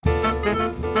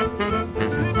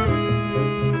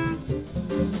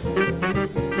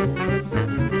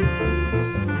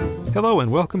Hello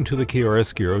and welcome to the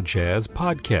Chiaroscuro Jazz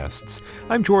Podcasts.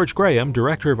 I'm George Graham,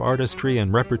 Director of Artistry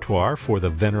and Repertoire for the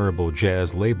Venerable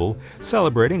Jazz label,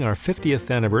 celebrating our 50th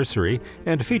anniversary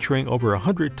and featuring over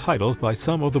 100 titles by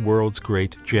some of the world's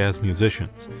great jazz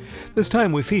musicians. This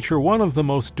time we feature one of the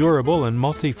most durable and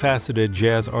multifaceted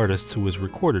jazz artists who was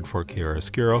recorded for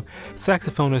Chiaroscuro,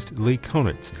 saxophonist Lee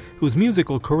Konitz, whose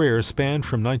musical career spanned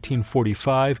from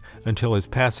 1945 until his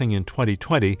passing in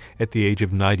 2020 at the age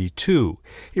of 92.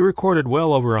 He recorded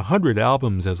well over 100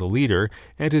 albums as a leader,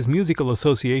 and his musical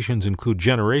associations include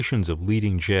generations of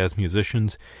leading jazz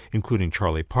musicians, including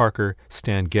Charlie Parker,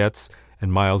 Stan Getz,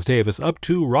 and Miles Davis, up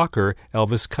to rocker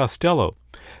Elvis Costello.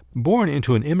 Born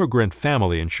into an immigrant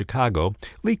family in Chicago,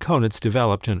 Lee Konitz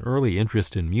developed an early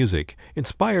interest in music,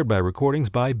 inspired by recordings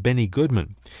by Benny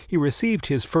Goodman. He received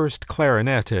his first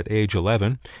clarinet at age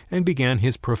 11 and began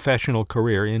his professional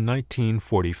career in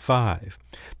 1945.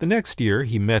 The next year,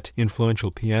 he met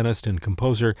influential pianist and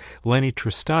composer Lenny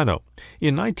Tristano.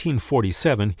 In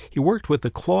 1947, he worked with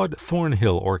the Claude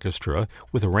Thornhill Orchestra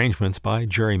with arrangements by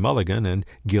Jerry Mulligan and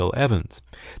Gil Evans.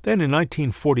 Then in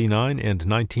 1949 and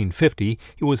 1950,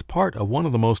 he was part of one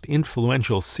of the most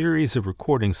influential series of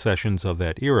recording sessions of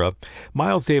that era,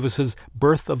 Miles Davis's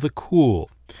Birth of the Cool.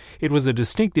 It was a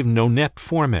distinctive nonet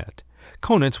format.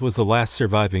 Konitz was the last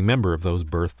surviving member of those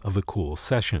Birth of the Cool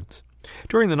sessions.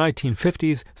 During the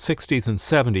 1950s, 60s, and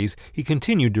 70s, he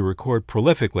continued to record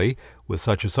prolifically with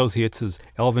such associates as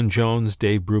Elvin Jones,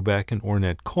 Dave Brubeck, and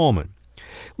Ornette Coleman.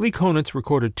 Lee Konitz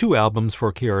recorded 2 albums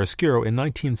for Chiaroscuro in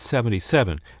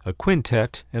 1977, a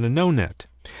quintet and a nonet.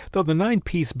 Though the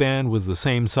 9-piece band was the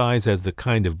same size as the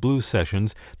Kind of Blues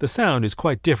sessions, the sound is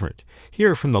quite different.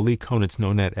 Here from the Lee Konitz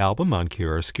Nonet album on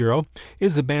Chiaroscuro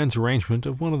is the band's arrangement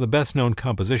of one of the best-known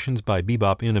compositions by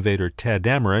bebop innovator Tadd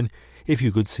Dameron, If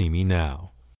You Could See Me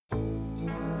Now.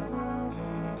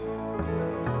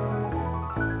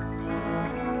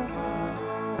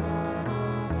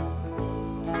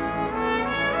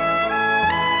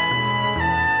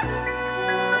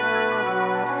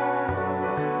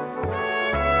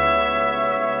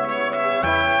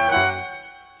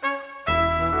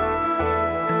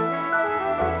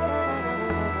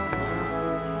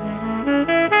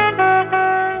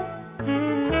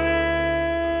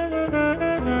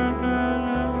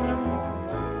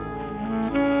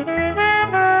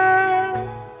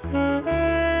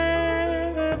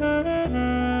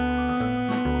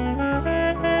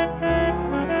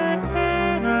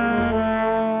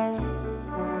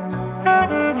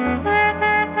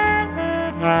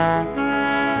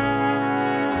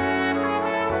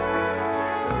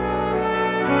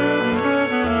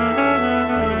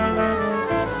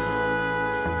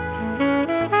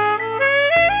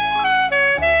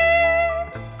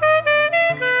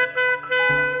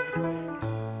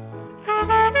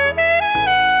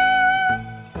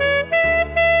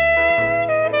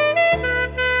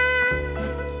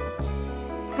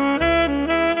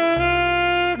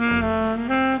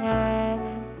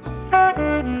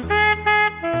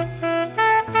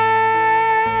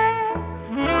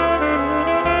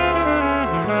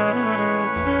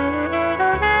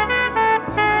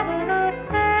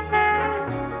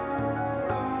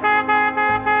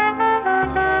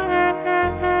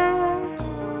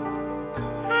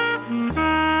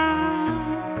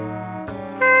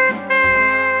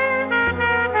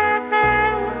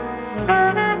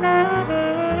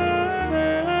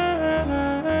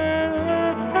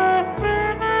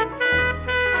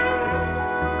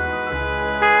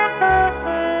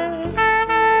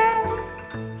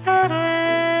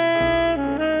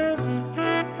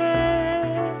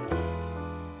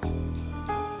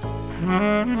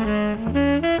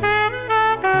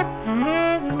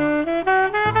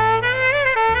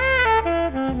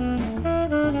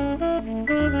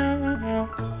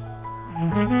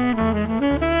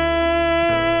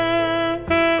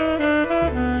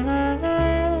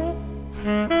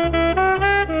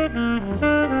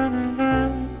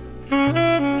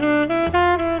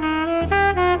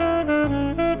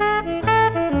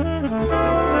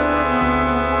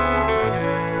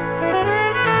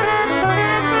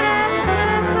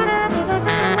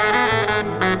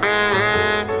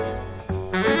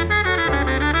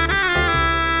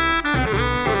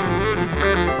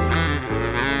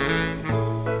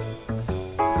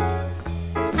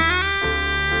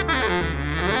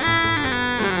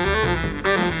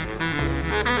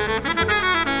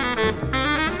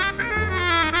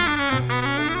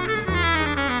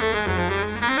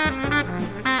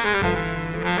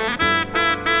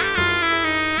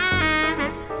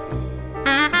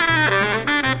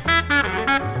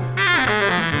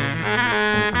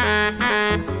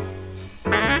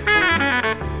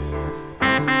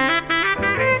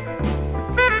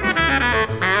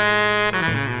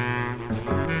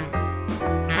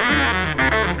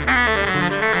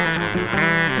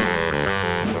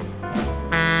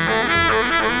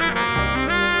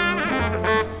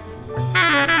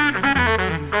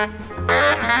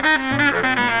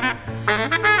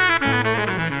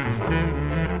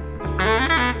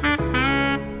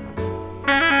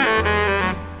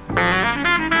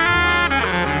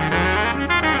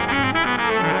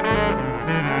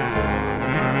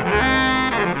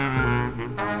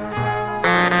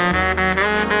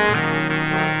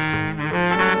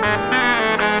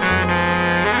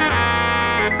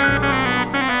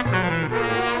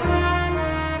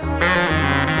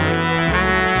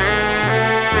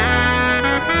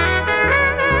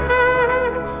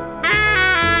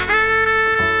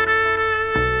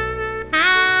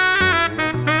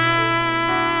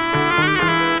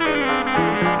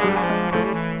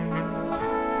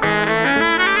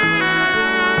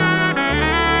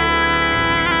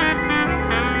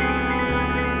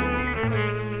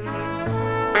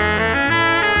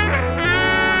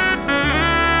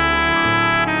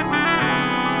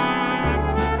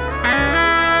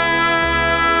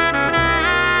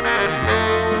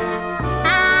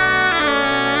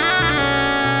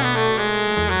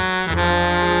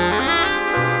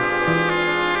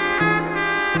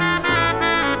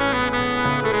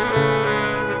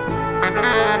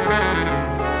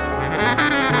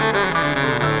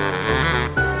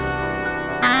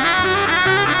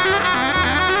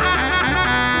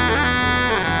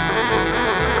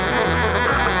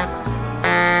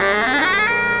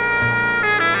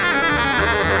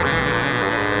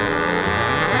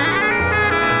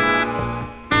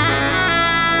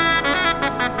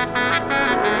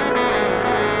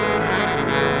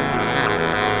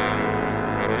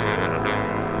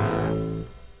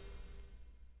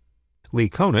 Lee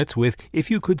Konitz with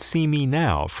If You Could See Me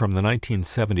Now from the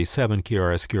 1977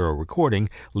 Chiaroscuro recording,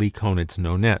 Lee Konitz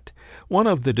Nonet. One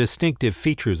of the distinctive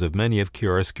features of many of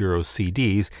Chiaroscuro's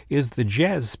CDs is the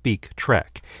Jazz Speak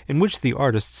track, in which the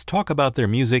artists talk about their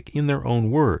music in their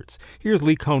own words. Here's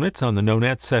Lee Konitz on the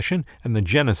Nonet session and the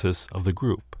genesis of the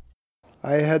group.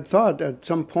 I had thought at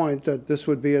some point that this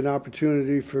would be an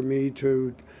opportunity for me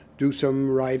to do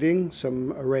some writing,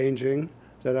 some arranging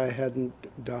that I hadn't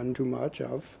done too much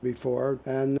of before.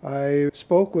 And I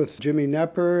spoke with Jimmy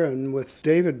Knepper and with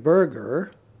David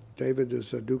Berger. David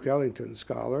is a Duke Ellington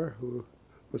scholar who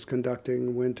was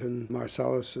conducting Wynton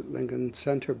Marsalis at Lincoln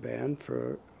Center Band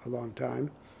for a long time.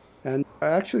 And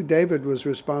actually David was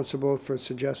responsible for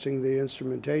suggesting the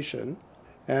instrumentation.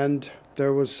 And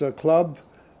there was a club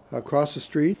across the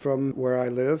street from where I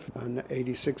live on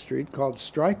 86th Street called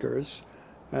Strikers.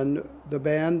 And the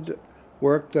band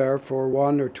worked there for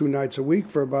 1 or 2 nights a week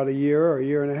for about a year or a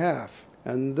year and a half.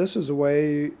 And this is a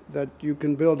way that you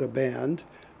can build a band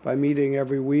by meeting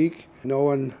every week. No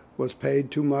one was paid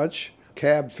too much,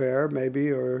 cab fare maybe,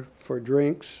 or for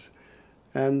drinks.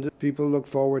 And people look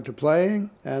forward to playing,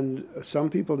 and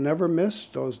some people never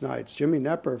missed those nights. Jimmy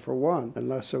Knepper, for one,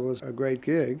 unless it was a great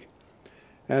gig.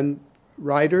 And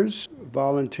writers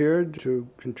volunteered to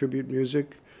contribute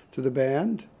music to the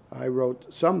band. I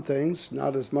wrote some things,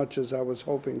 not as much as I was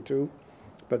hoping to,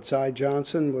 but Cy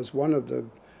Johnson was one of the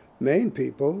main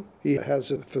people. He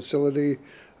has a facility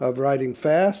of writing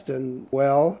fast and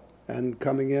well, and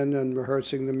coming in and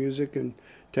rehearsing the music and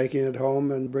taking it home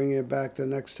and bringing it back the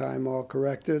next time all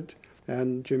corrected.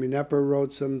 And Jimmy Knepper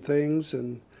wrote some things,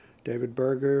 and David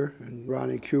Berger and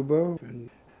Ronnie Cuba and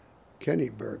Kenny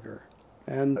Berger.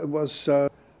 And it was a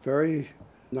very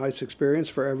nice experience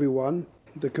for everyone.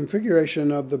 The configuration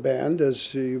of the band,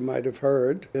 as you might have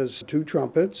heard, is 2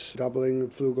 trumpets, doubling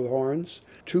flugelhorns,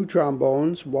 2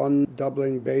 trombones, 1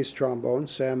 doubling bass trombone,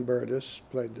 Sam Burtis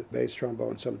played the bass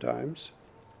trombone sometimes,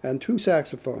 and 2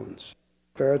 saxophones,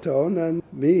 baritone and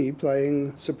me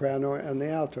playing soprano and the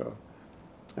alto,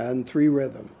 and 3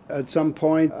 rhythm. At some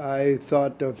point I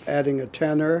thought of adding a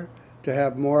tenor to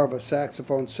have more of a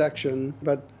saxophone section,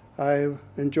 but I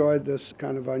enjoyed this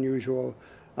kind of unusual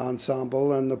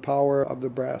ensemble and the power of the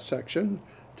brass section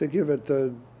to give it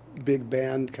the big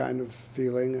band kind of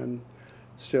feeling and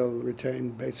still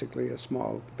retain basically a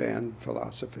small band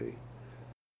philosophy.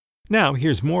 Now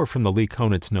here's more from the Lee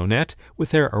Konitz Nonet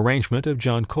with their arrangement of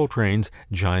John Coltrane's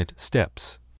Giant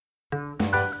Steps.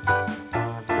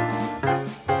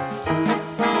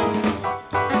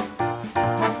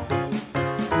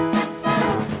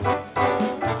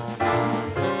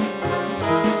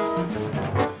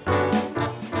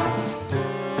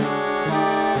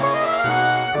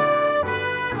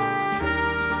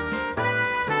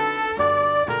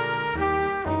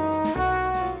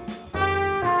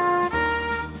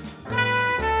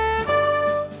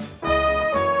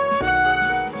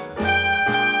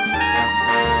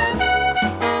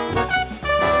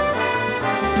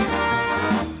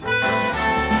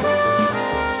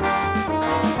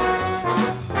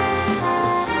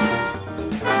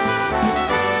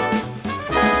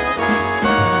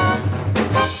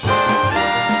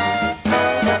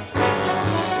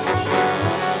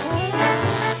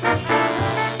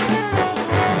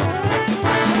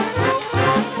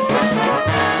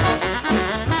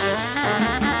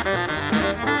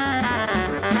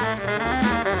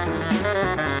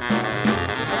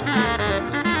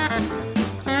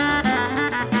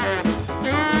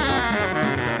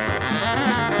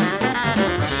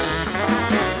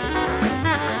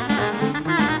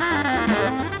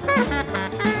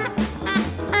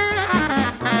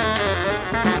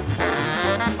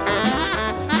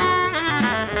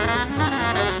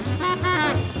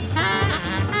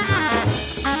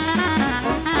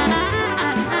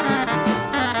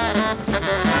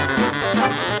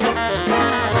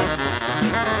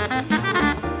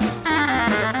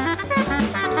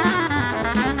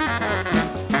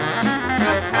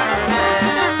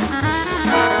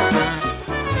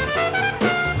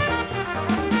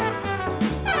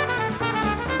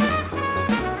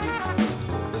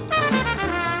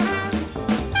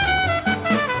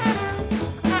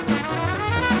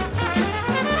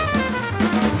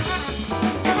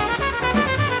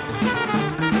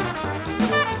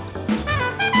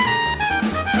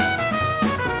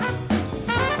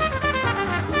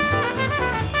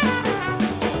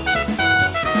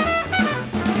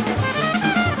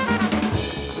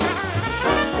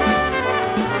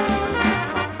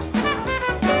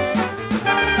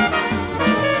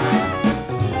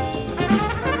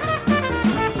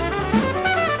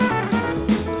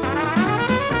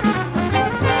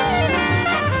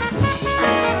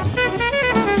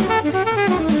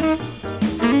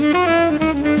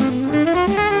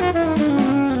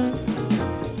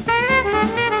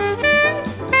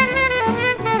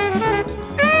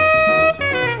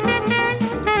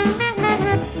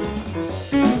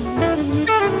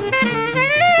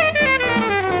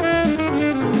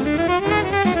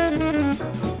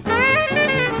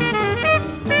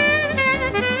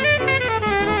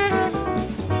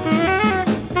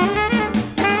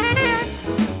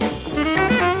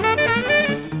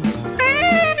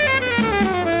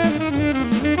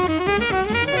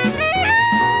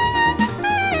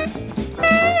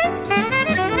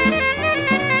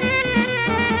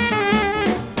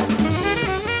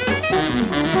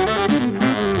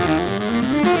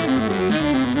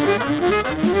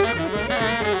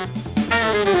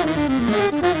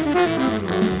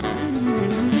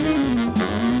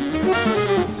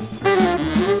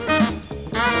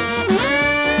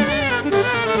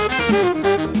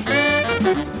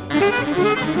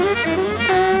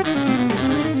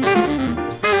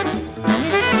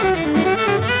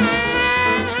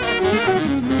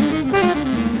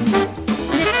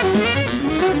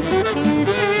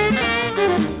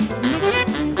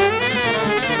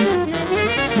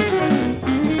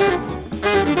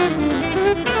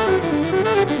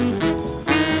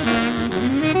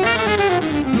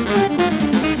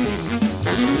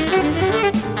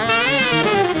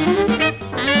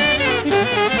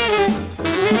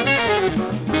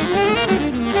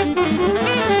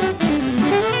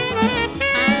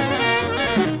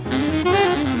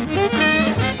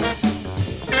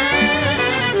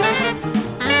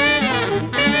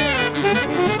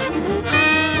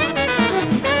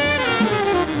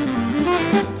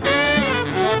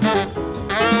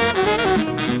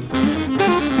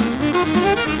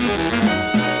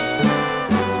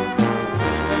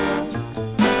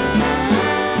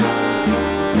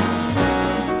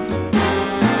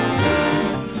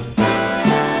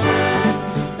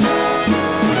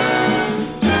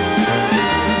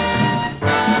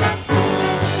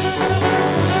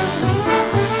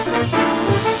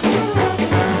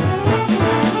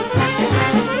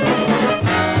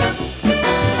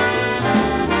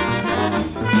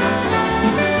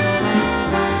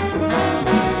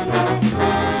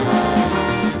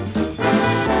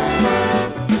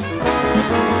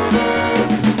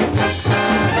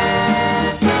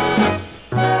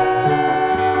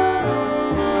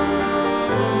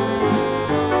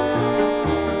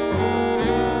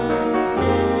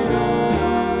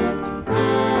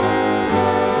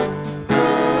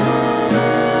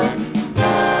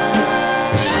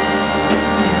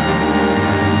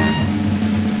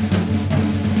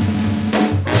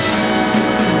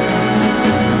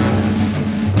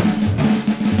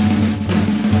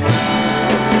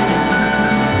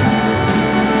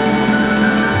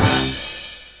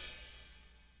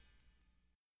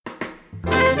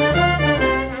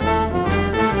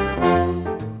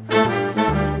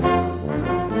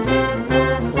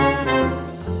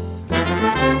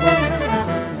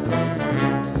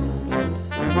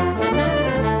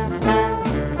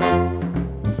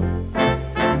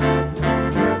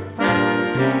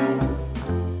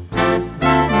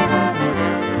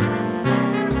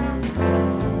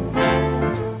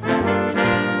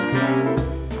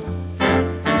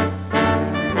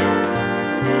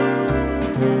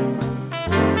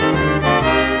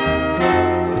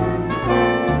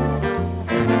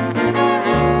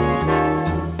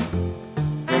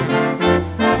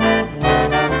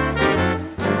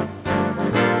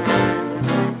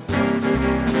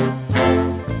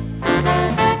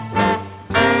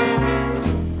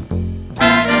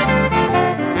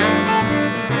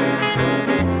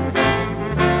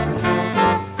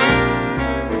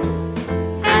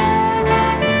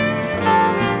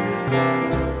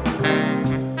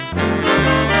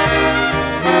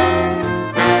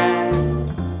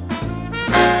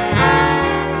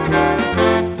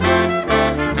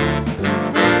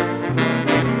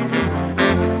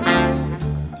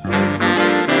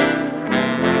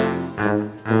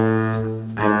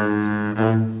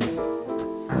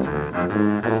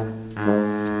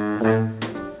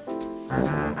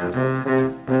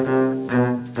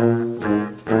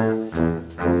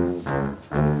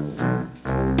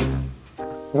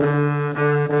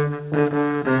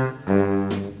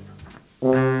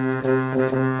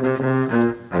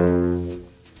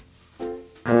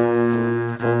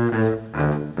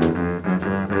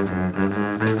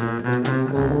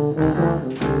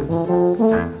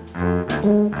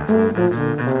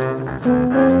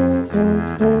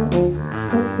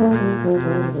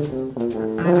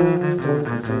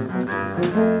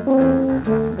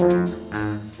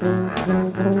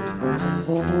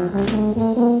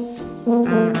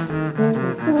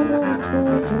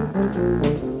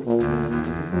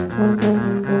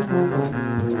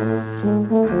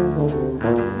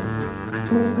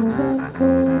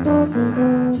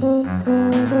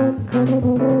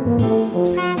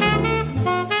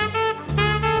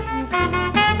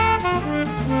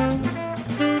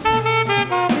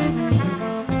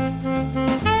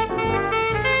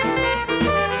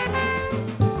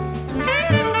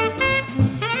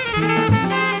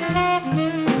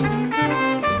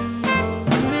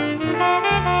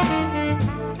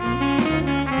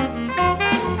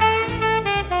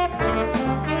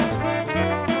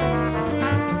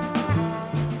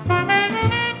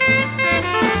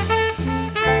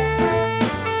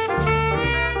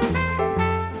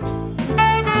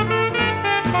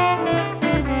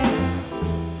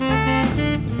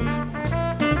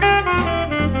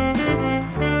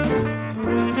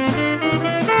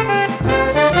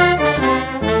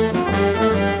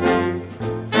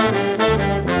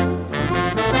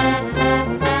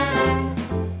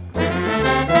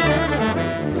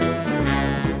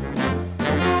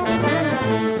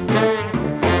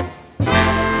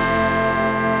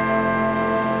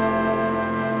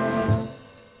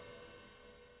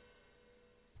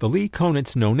 The Lee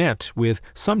Konitz Nonette with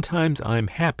Sometimes I'm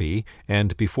Happy,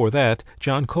 and before that,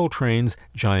 John Coltrane's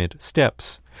Giant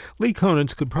Steps. Lee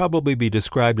Konitz could probably be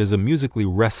described as a musically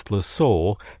restless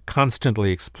soul,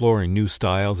 constantly exploring new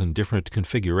styles and different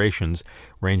configurations,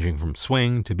 ranging from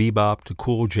swing to bebop to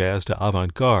cool jazz to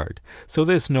avant-garde. So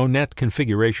this Nonette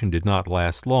configuration did not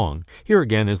last long. Here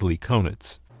again is Lee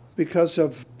Konitz. Because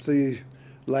of the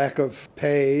lack of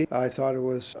pay, I thought it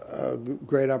was a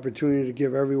great opportunity to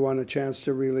give everyone a chance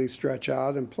to really stretch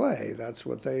out and play. That's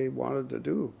what they wanted to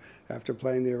do after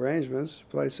playing the arrangements,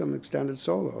 play some extended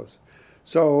solos.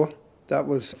 So that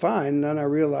was fine. Then I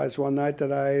realized one night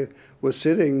that I was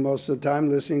sitting most of the time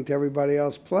listening to everybody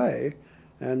else play,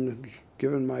 and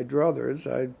given my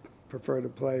druthers, I'd prefer to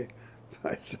play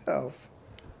myself.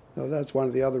 So that's one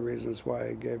of the other reasons why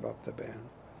I gave up the band.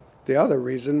 The other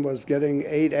reason was getting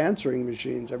 8 answering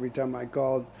machines every time I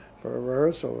called for a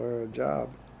rehearsal or a job.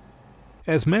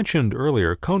 As mentioned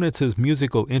earlier, Konitz's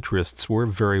musical interests were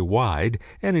very wide,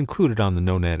 and included on the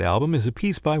Nonette album is a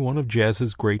piece by one of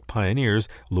jazz's great pioneers,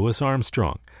 Louis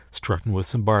Armstrong, Struttin' with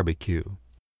Some Barbecue.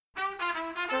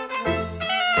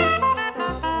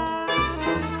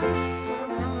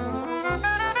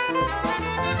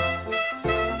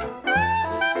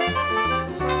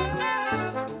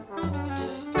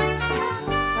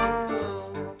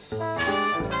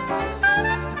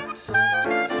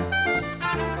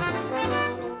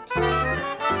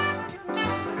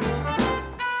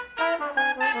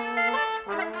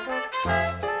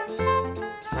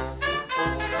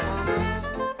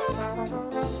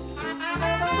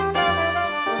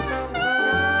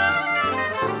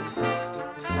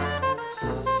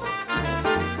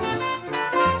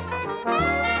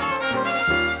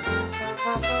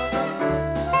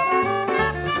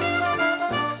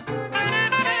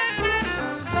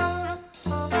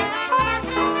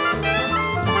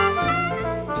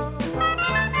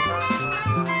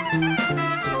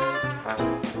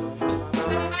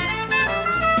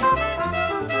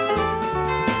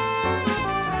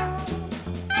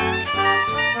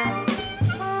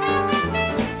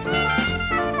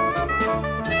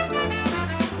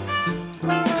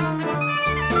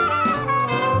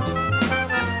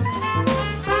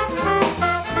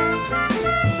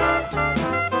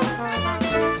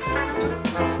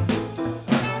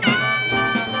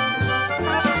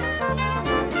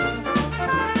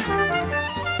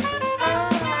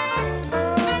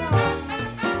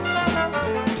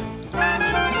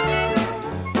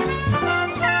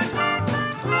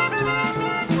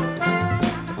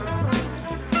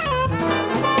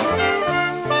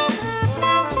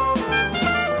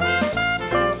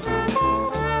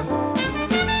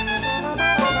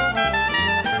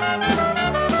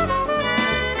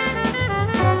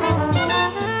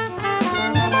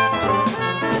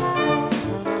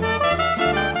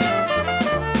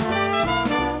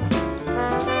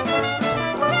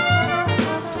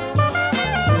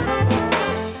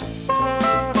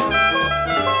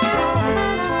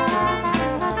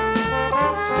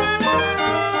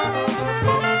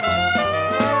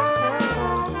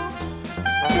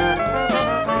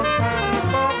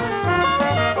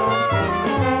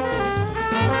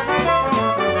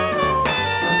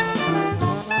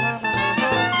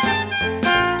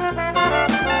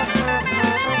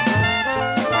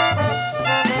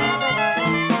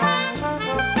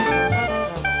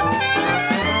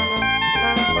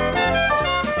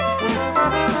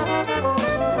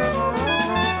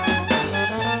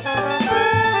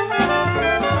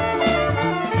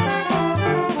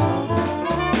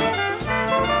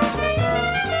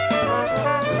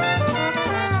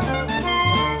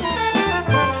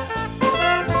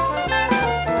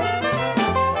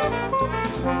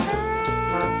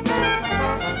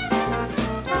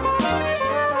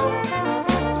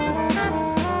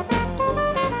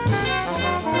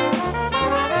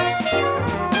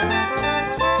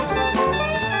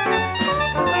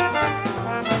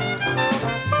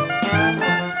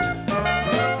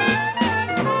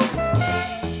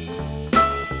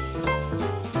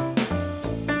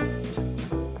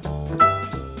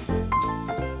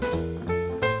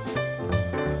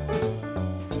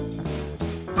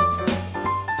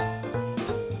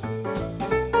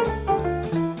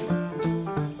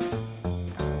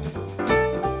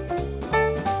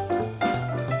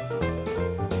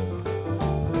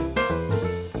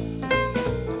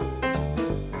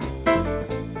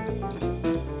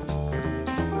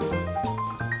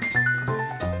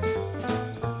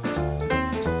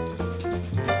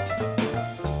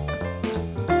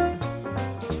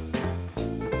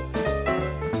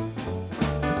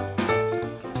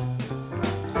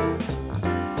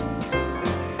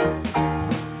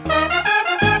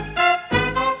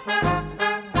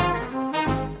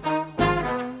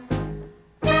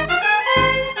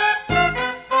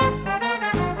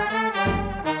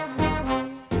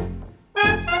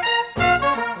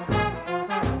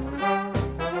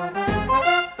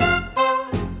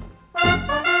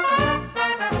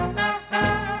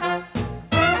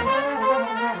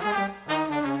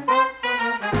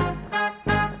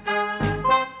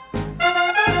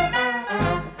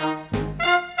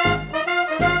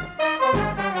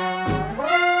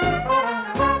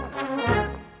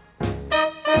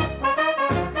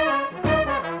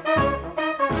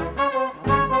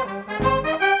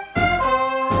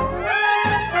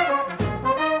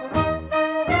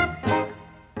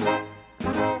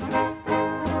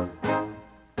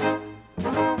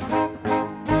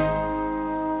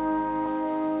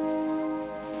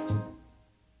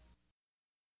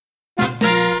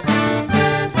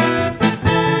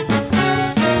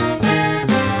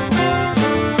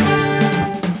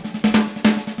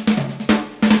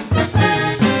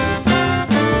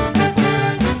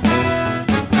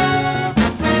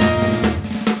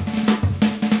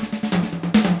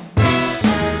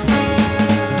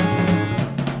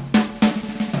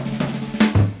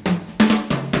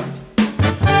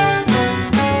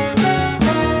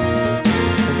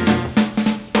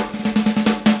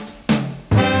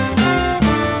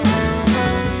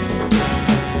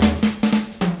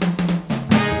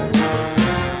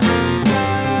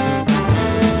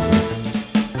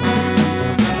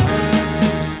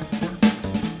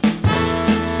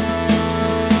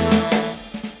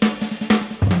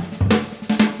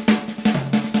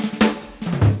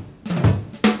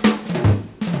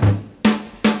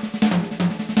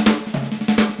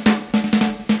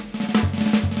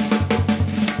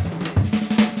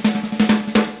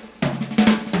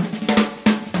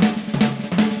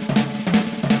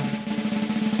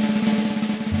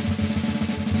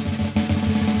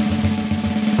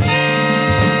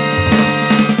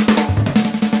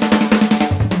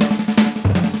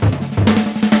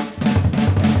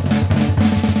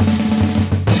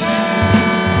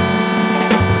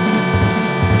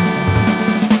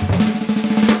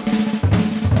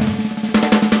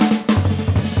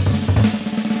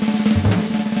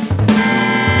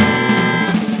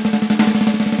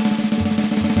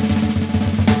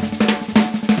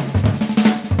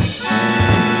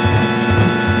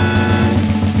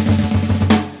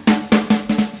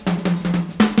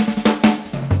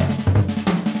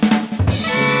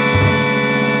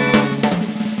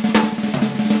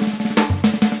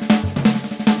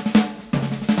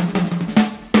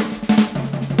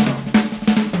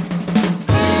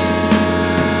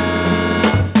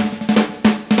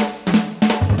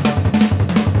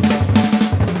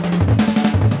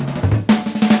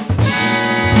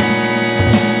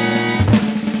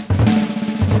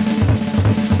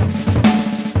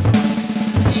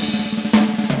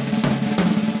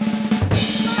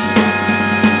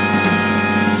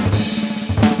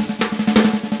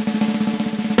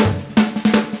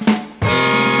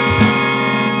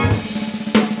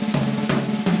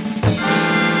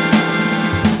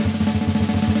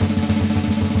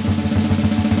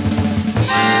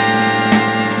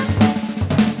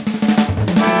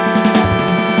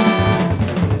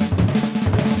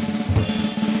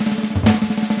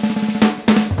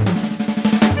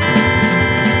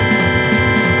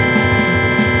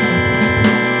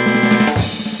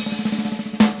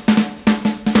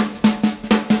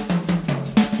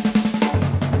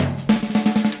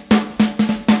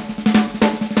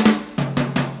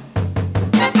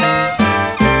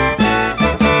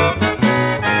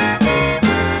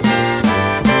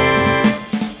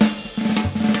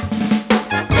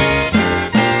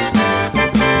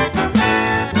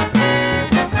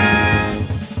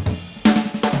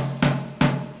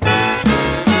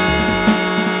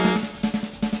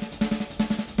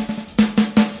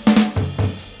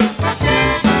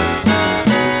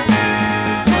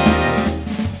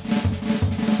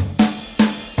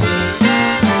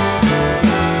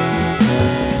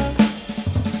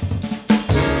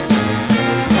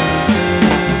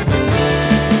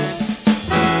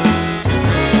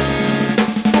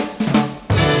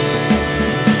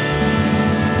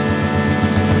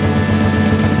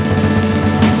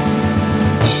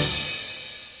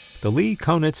 the Lee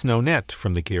Konitz Nonet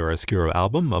from the Chiaroscuro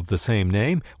album of the same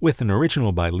name, with an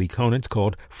original by Lee Konitz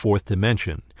called Fourth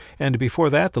Dimension. And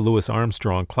before that, the Louis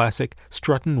Armstrong classic,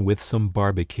 Struttin' with Some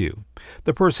Barbecue.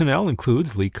 The personnel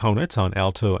includes Lee Konitz on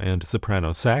alto and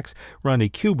soprano sax, Ronnie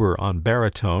Kuber on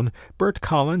baritone, Bert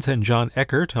Collins and John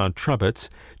Eckert on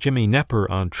trumpets, Jimmy Knepper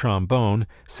on trombone,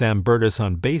 Sam Burtis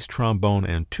on bass trombone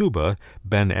and tuba,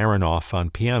 Ben Aronoff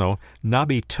on piano,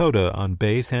 Nabi Toda on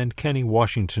bass, and Kenny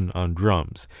Washington on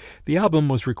drums. The album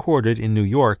was recorded in New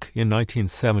York in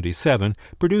 1977,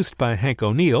 produced by Hank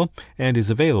O'Neill, and is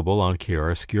available on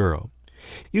Chiaroscuro.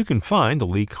 You can find the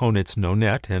Lee Konitz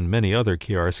Nonet and many other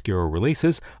Chiaroscuro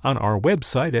releases on our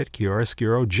website at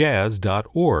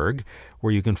chiaroscurojazz.org,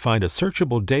 where you can find a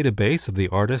searchable database of the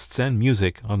artists and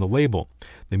music on the label.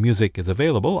 The music is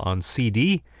available on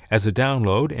CD, as a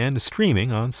download, and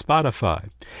streaming on Spotify.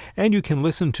 And you can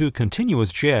listen to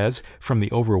continuous jazz from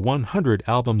the over 100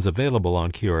 albums available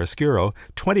on Chiaroscuro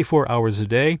 24 hours a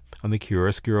day on the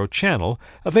Chiaroscuro channel,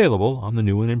 available on the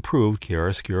new and improved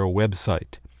Chiaroscuro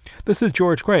website. This is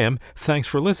George Graham. Thanks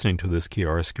for listening to this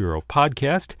Chiaroscuro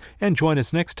podcast, and join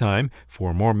us next time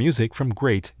for more music from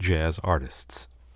great jazz artists.